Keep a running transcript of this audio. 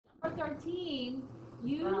Number 13,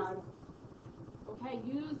 use,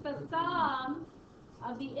 use the sum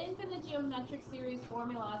of the infinite geometric series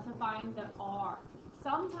formula to find the R.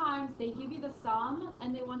 Sometimes they give you the sum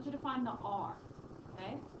and they want you to find the R.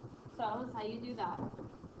 Okay? So that's how you do that.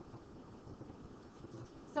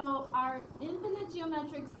 So our infinite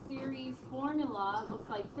geometric series formula looks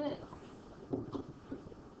like this.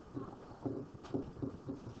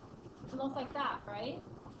 It looks like that, right?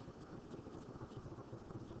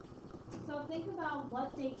 So think about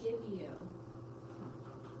what they give you.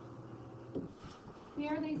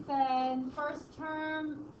 Here they said first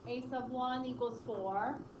term a sub 1 equals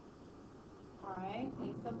 4. All right,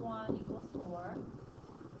 a sub 1 equals 4.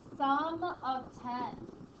 Sum of 10.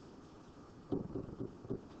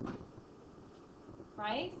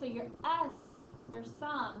 Right? So your S, your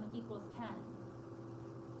sum equals 10.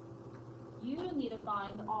 You need to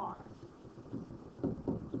find R.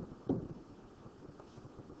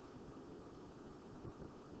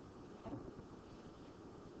 Okay.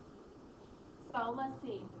 So let's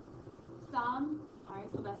see. Sum, all right,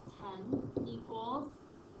 so that's 10 equals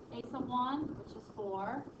a sub 1, which is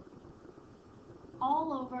 4,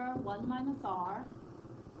 all over 1 minus R.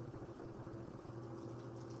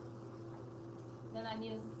 Then I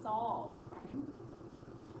need to solve.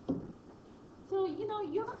 So,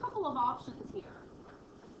 you have a couple of options here.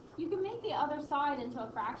 You can make the other side into a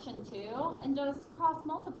fraction too and just cross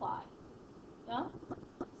multiply. Yeah?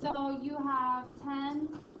 So you have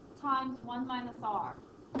 10 times 1 minus R.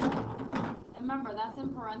 And remember, that's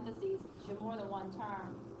in parentheses because you have more than one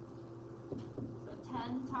term. So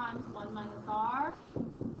 10 times 1 minus R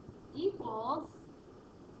equals,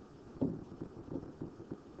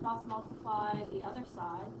 cross multiply the other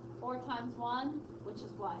side, 4 times 1, which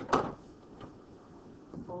is what?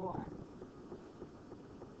 4.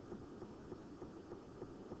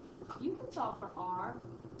 You can solve for R.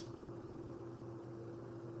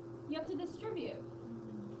 You have to distribute.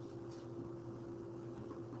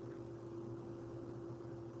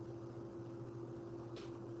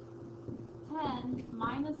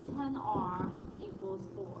 Minus 10R equals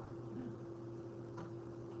 4.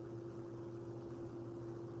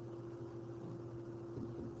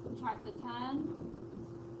 Subtract the 10.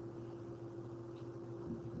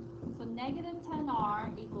 So negative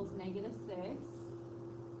 10R equals negative 6.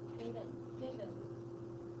 David,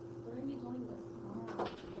 we're going to be doing this tomorrow.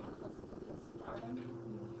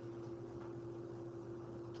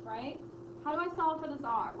 Right? How do I solve for this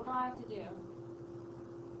R? What do I have to do?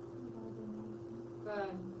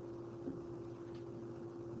 Good.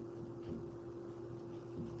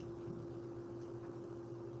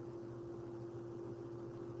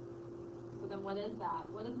 So then what is that?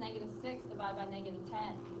 What is negative 6 divided by negative 10?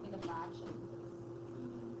 Give me the fraction.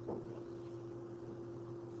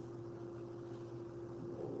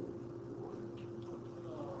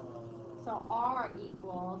 So R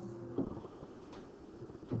equals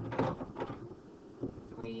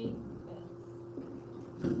 3/5.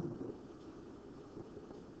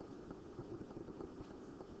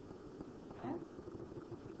 Okay.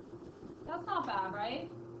 That's not bad, right?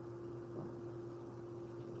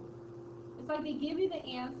 It's like they give you the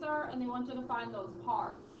answer and they want you to find those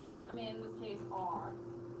parts. I mean, in this case, R.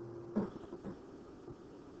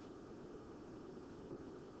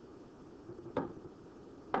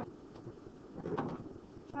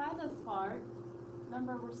 Try this part.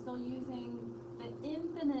 Remember, we're still using the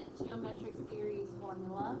infinite geometric series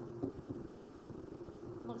formula.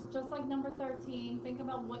 Looks just like number 13. Think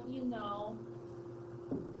about what you know.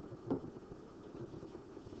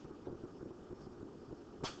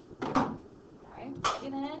 Alright, plug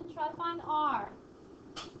it in. Try to find R.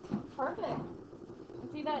 Perfect.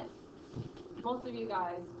 I see that most of you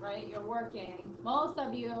guys, right? You're working. Most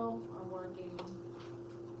of you are working.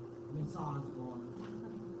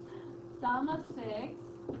 Sum of 6.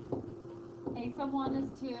 A sub 1 is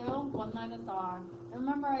 2. 1 minus R.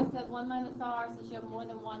 Remember I said 1 minus R, since you have more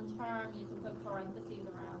than one term, you can put parentheses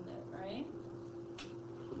around it, right?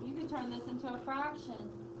 You can turn this into a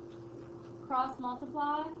fraction. Cross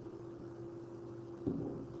multiply.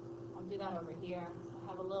 I'll do that over here. I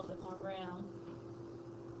have a little bit more room.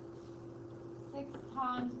 6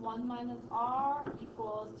 times 1 minus R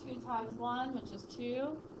equals 2 times 1, which is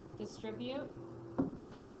 2. Distribute.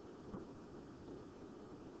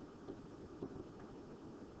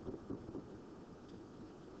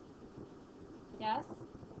 Yes?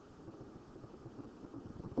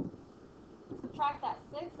 Subtract that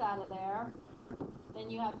 6 out of there. Then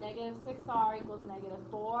you have negative 6R equals negative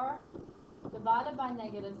 4. Divided by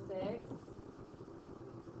negative 6.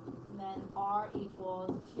 And then R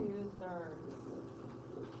equals 2/3.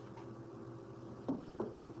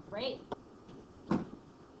 Great. Great.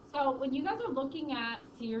 So when you guys are looking at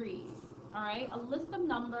series, all right, a list of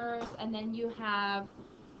numbers, and then you have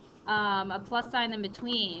a plus sign in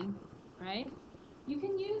between, right? You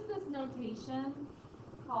can use this notation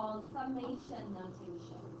called summation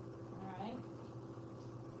notation, all right?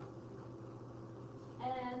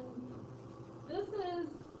 And this is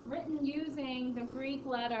written using the Greek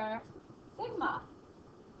letter sigma,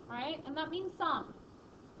 right? And that means sum.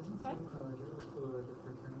 Okay?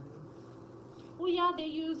 Well, yeah,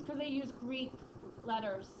 because they use Greek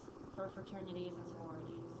letters for fraternities and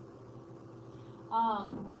sororities.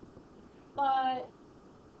 But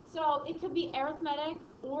so it could be arithmetic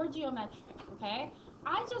or geometric, okay?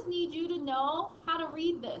 I just need you to know how to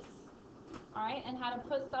read this, all right, and how to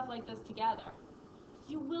put stuff like this together.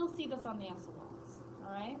 You will see this on the SOLs,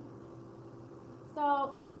 all right?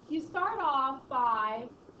 So you start off by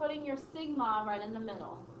putting your sigma right in the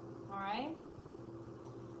middle, all right?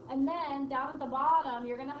 And then down at the bottom,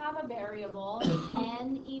 you're going to have a variable,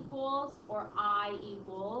 n equals or I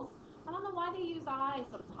equals. I don't know why they use I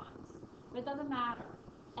sometimes, but it doesn't matter.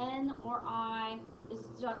 N or I is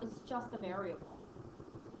just a variable.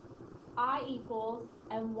 I equals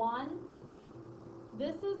and 1.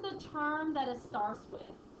 This is the term that it starts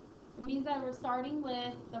with. It means that we're starting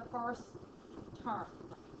with the first term,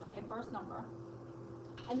 okay, first number.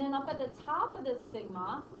 And then up at the top of this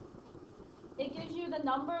sigma, it gives you the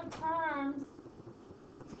number of terms,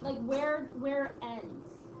 like where it ends,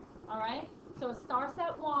 all right? So it starts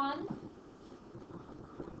at 1,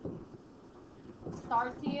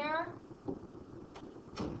 starts here,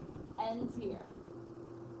 ends here,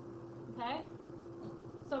 okay?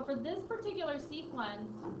 So for this particular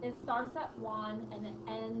sequence, it starts at 1 and it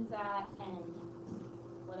ends at n,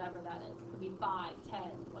 whatever that is. It could be 5, 10,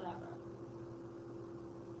 whatever.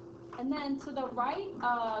 And then to the right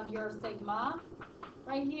of your sigma,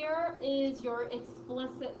 right here is your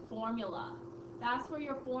explicit formula. That's where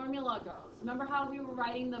your formula goes. Remember how we were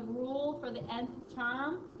writing the rule for the nth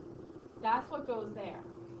term? That's what goes there.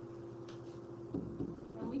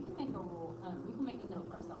 And we can make a rule. We can make a note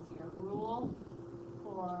for ourselves here. Rule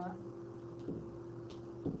for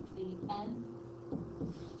the nth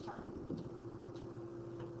term.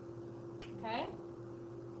 Okay?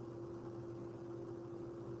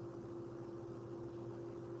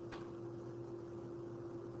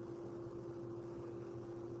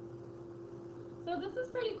 So this is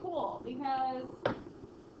pretty cool because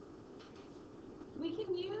we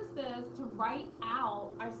can use this to write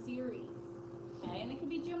out our series. Okay, and it can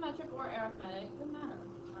be geometric or arithmetic, it doesn't matter,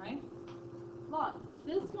 all right? Look,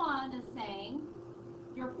 this one is saying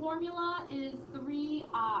your formula is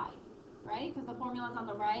 3i, right? Because the formula is on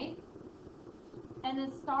the right. And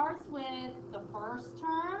it starts with the first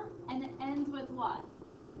term, and it ends with what?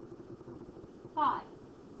 5.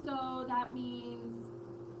 So that means,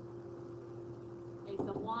 okay,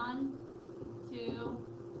 so 1, 2,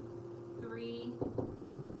 3,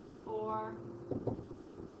 4,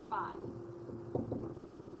 5.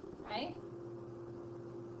 Right?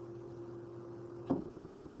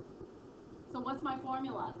 So what's my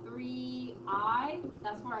formula? 3i,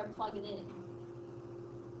 that's where I plug it in.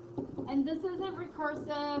 And this isn't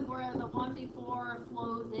recursive where the one before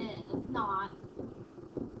flows in. It's not.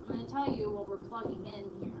 I'm going to tell you what we're plugging in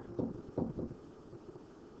here.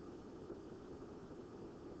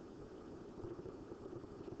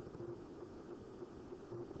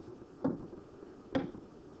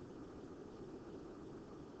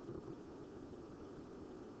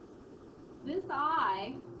 This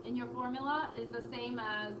I in your formula is the same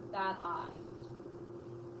as that I.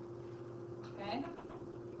 Okay?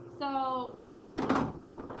 So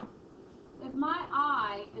if my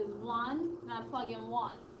I is 1, then I plug in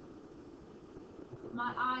 1. If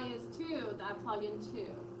my I is 2, then I plug in 2.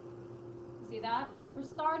 See that? We're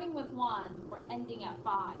starting with 1, we're ending at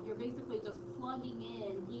 5. You're basically just plugging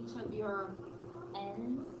in each of your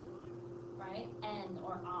n's, right? N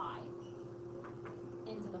or I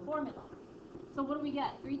into the formula. So what do we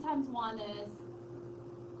get? 3 times 1 is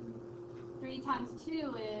 3 times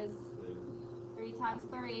 2 is 3 times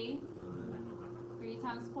 3, 3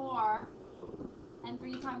 times 4, and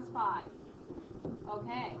 3 times 5.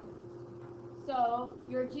 Okay. So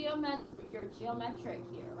your geometric here,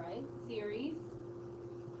 right? Series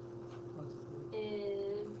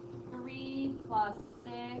is 3 plus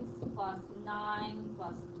 6 plus 9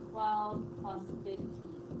 plus 12 plus 15.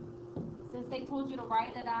 Since they told you to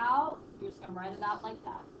write it out, you're just going to write it out like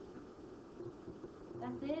that.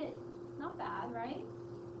 That's it. Not bad, right?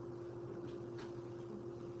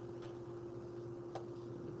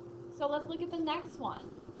 So let's look at the next one.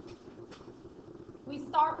 We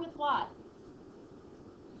start with what?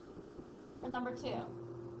 with number 2?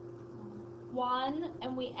 1,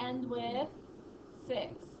 and we end with 6.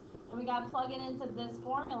 And we got to plug it into this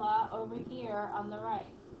formula over here on the right,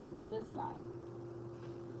 this side.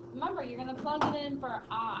 Remember, you're going to plug it in for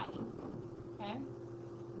I, okay?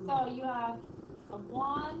 So you have a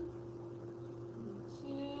 1,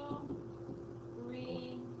 2,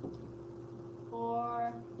 3,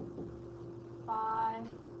 4, 5,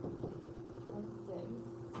 and 6.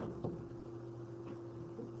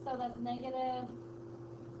 So that's negative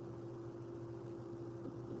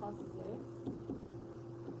plus 6.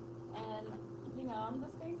 And, you know, I'm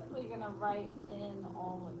just basically going to write in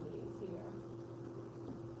all of these here.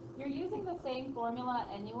 You're using the same formula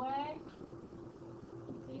anyway,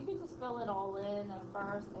 so you can just fill it all in at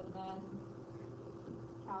first and then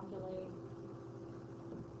calculate.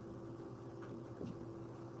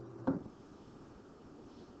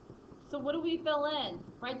 So what do we fill in?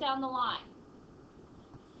 Right down the line.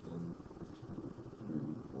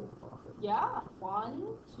 Yeah,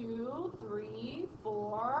 1, 2, 3,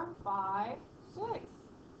 4, 5, 6.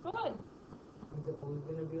 Good. Is it always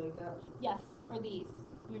gonna be like that? Yes, for these.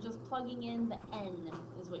 You're just plugging in the N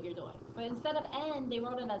is what you're doing. But instead of N, they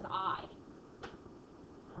wrote it as I.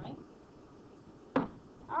 Alright?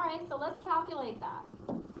 Alright, so let's calculate that.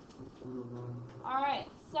 Alright,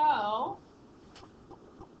 so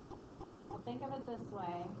well, think of it this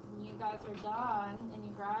way. When you guys are done and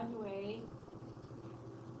you graduate,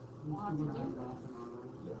 we'll have to do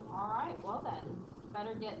this. Alright, well then.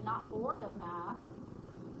 Better get not bored of math.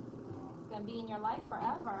 It's going to be in your life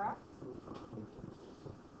forever.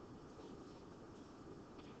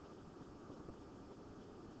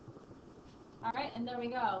 Alright, and there we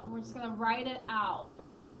go. We're just going to write it out.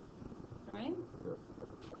 Right?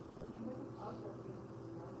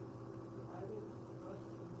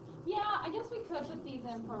 Yeah, I guess we could put these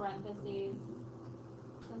in parentheses,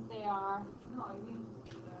 since they are. No, I mean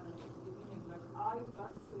like I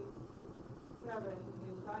plus 6, 7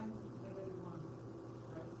 is times -1,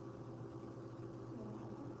 right?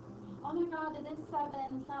 Oh my god, it is 7,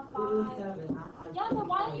 it's not It is 5. 7. Yeah, but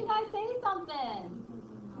why don't you guys say something?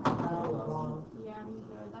 Yeah,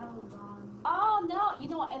 that was wrong. Oh no, you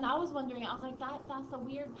know, and I was wondering, I was like, that's a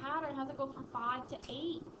weird pattern. How's it go from 5 to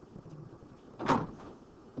 8?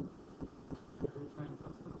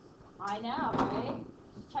 I know, right?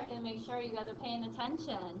 Just checking to make sure you guys are paying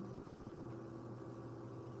attention.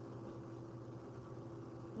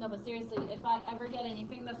 No, but seriously, if I ever get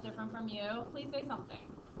anything that's different from you, please say something,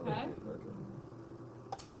 okay?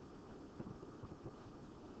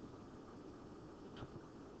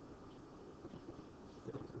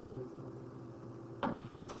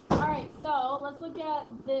 Alright, so let's look at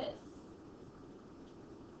this.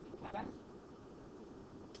 Okay.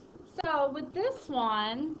 So with this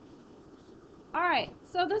one, alright,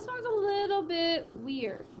 so this one's a little bit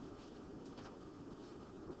weird.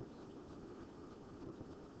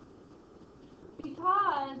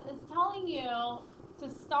 Because it's telling you to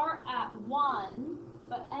start at 1,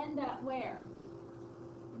 but end at where?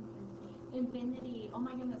 Infinity. Oh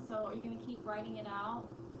my goodness, so are you going to keep writing it out?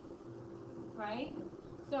 Right?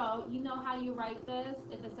 So, you know how you write this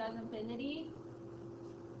if it says infinity?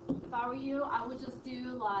 If I were you, I would just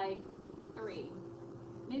do like 3,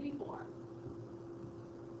 maybe 4.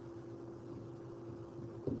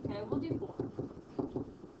 Okay, we'll do 4.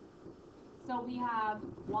 So we have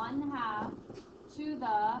 1/2 to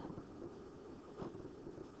the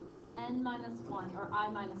n minus 1, or I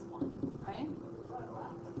minus 1, right?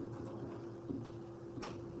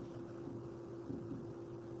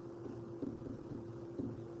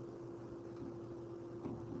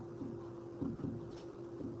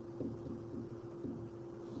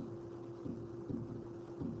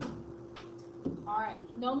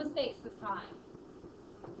 Alright, no mistakes this time.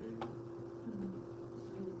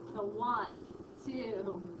 So 1,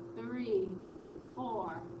 2, 3,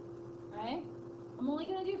 4, right? I'm only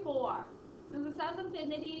going to do 4. Since it says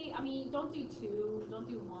infinity, I mean, don't do 2, don't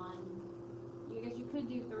do 1. I guess you could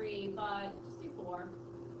do 3, but just do 4.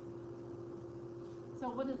 So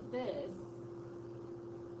what is this?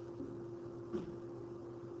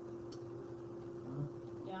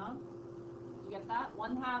 Yeah? You get that?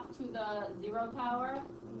 1/2 to the 0 power?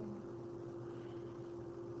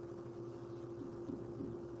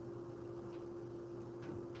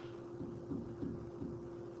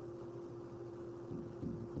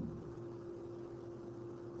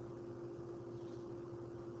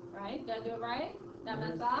 Right? Did I do it right? Did I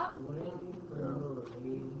mess up?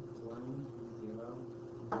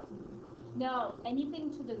 No,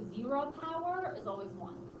 anything to the 0 power is always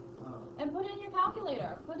 1. Oh. And put in your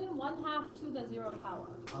calculator. Put in 1/2 to the 0 power.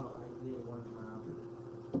 Oh, I did 1/2.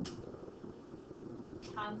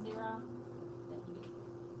 times 0?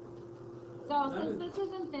 So since this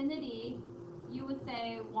is infinity, you would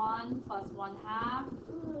say 1 plus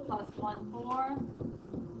 1/2 plus 1/4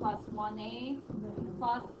 plus 1/8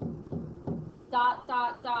 plus dot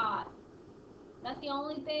dot dot. That's the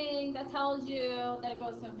only thing that tells you that it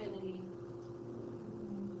goes to infinity.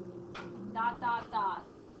 Dot dot dot.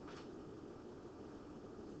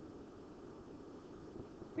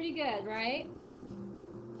 Pretty good, right?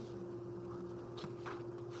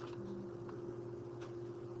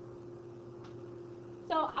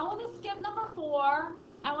 So I want to skip number 4.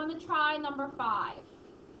 I want to try number 5.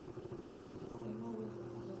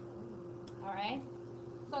 All right.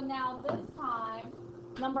 So now this time,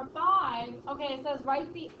 number 5. Okay, it says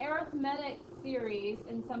write the arithmetic series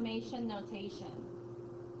in summation notation.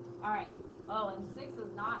 All right. Oh, and 6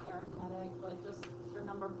 is not arithmetic, but just for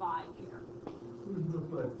number 5 here.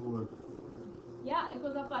 By 4. Yeah, it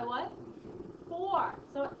goes up by what? 4.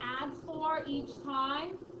 So it adds 4 each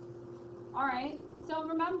time. All right. So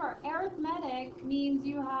remember, arithmetic means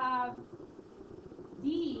you have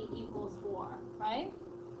D equals 4, right?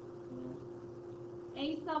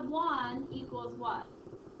 A sub 1 equals what?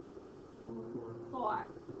 4.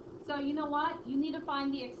 So you know what? You need to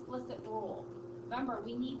find the explicit rule. Remember,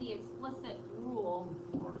 we need the explicit rule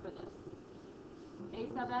for this. A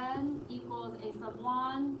sub n equals A sub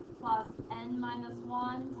 1 plus n minus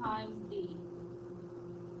 1 times D.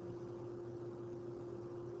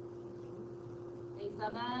 A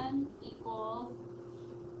sub n equals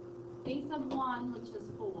A sub 1, which is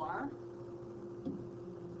 4,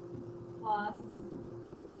 plus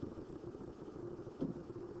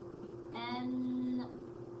n,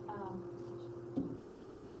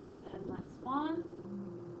 n minus 1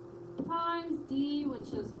 times D,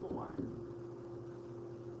 which is 4.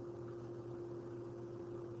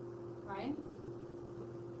 Right?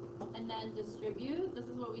 And then distribute. This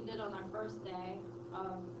is what we did on our first day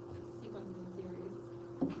of sequencing series.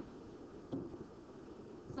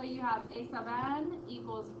 So you have A sub n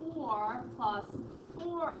equals 4 plus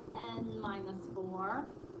 4n minus 4.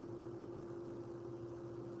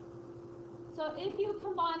 So if you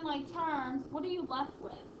combine like terms, what are you left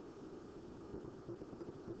with?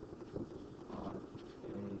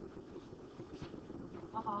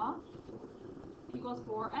 Equals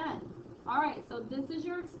 4n. Alright, so this is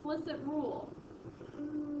your explicit rule.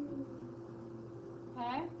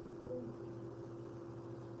 Okay?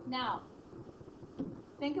 Now,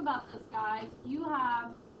 think about this, guys. You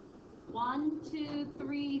have 1, 2,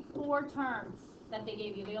 3, 4 terms that they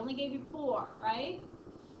gave you. They only gave you 4, right?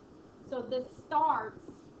 So this starts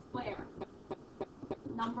where?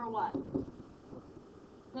 Number what?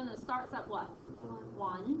 No, it starts at what?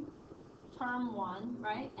 1. Term 1,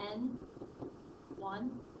 right? N.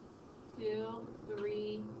 1, 2,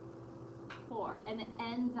 3, 4. And it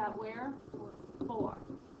ends at where? 4.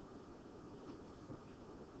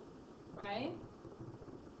 Right?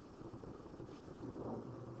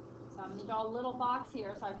 So I'm going to draw a little box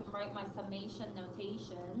here so I can write my summation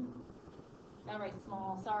notation. Gotta write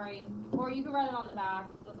small, sorry. Or you can write it on the back,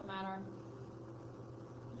 doesn't matter.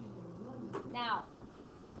 Now,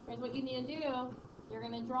 here's what you need to do. You're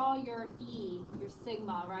going to draw your E, your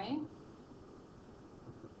sigma, right?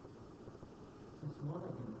 It's more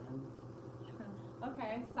like an M.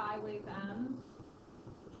 Okay, sideways M.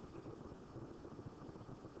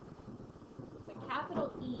 It's a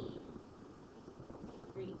capital E.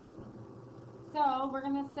 3. So we're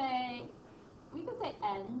going to say, we can say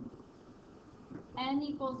N. N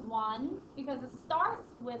equals 1 because it starts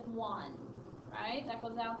with 1, right? That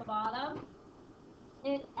goes out the bottom.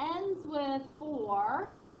 It ends with 4.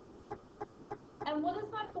 And what is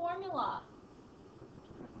my formula?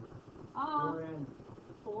 4n.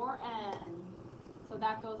 4n. So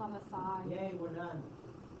that goes on the side. Yay, we're done.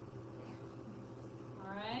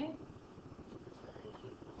 Alright?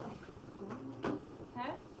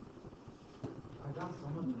 Okay? I got so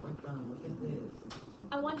much work done. Look at this.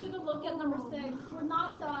 I want you to look at number 6. We're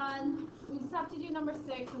not done. We just have to do number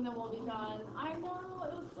 6 and then we'll be done. I know,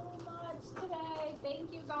 it was so much today.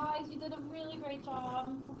 Thank you guys. You did a really great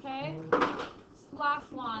job. Okay?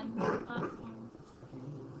 Last one. Last one.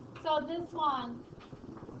 So this one.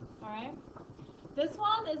 Alright? This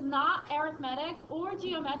one is not arithmetic or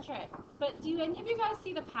geometric. But do any of you guys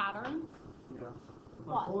see the pattern? Yeah.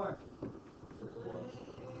 What? 4.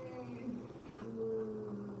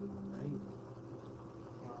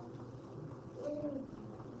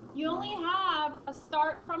 You only have a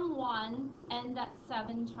start from 1 and at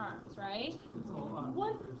 7 terms, right? It's a lot of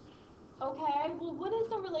What? numbers. Okay, well, what is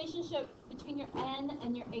the relationship between your n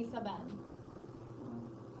and your a sub n?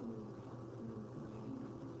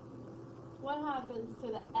 What happens to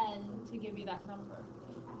the n to give you that number?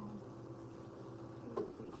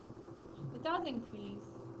 It does increase.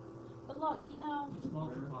 But look, you know, Just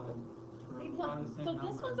multiply. so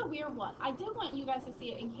this one's a weird one. I did want you guys to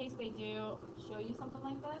see it in case they do show you something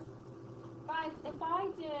like this. Guys, if I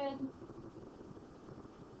did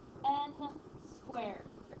n squared,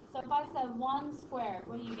 so if I said 1 squared,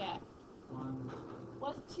 what do you get? 1,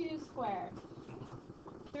 What's 2 squared?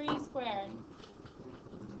 3 squared?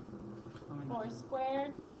 4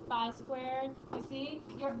 squared? 5 squared? You see?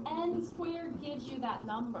 Your n squared gives you that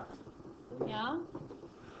number. Yeah?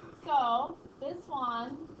 So, this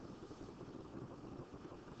one,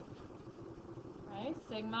 right,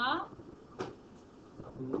 sigma,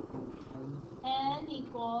 n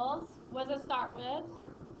equals, what does it start with?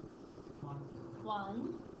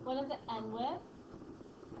 1. What does it end with?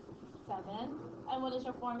 7. And what is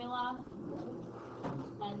your formula?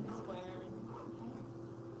 N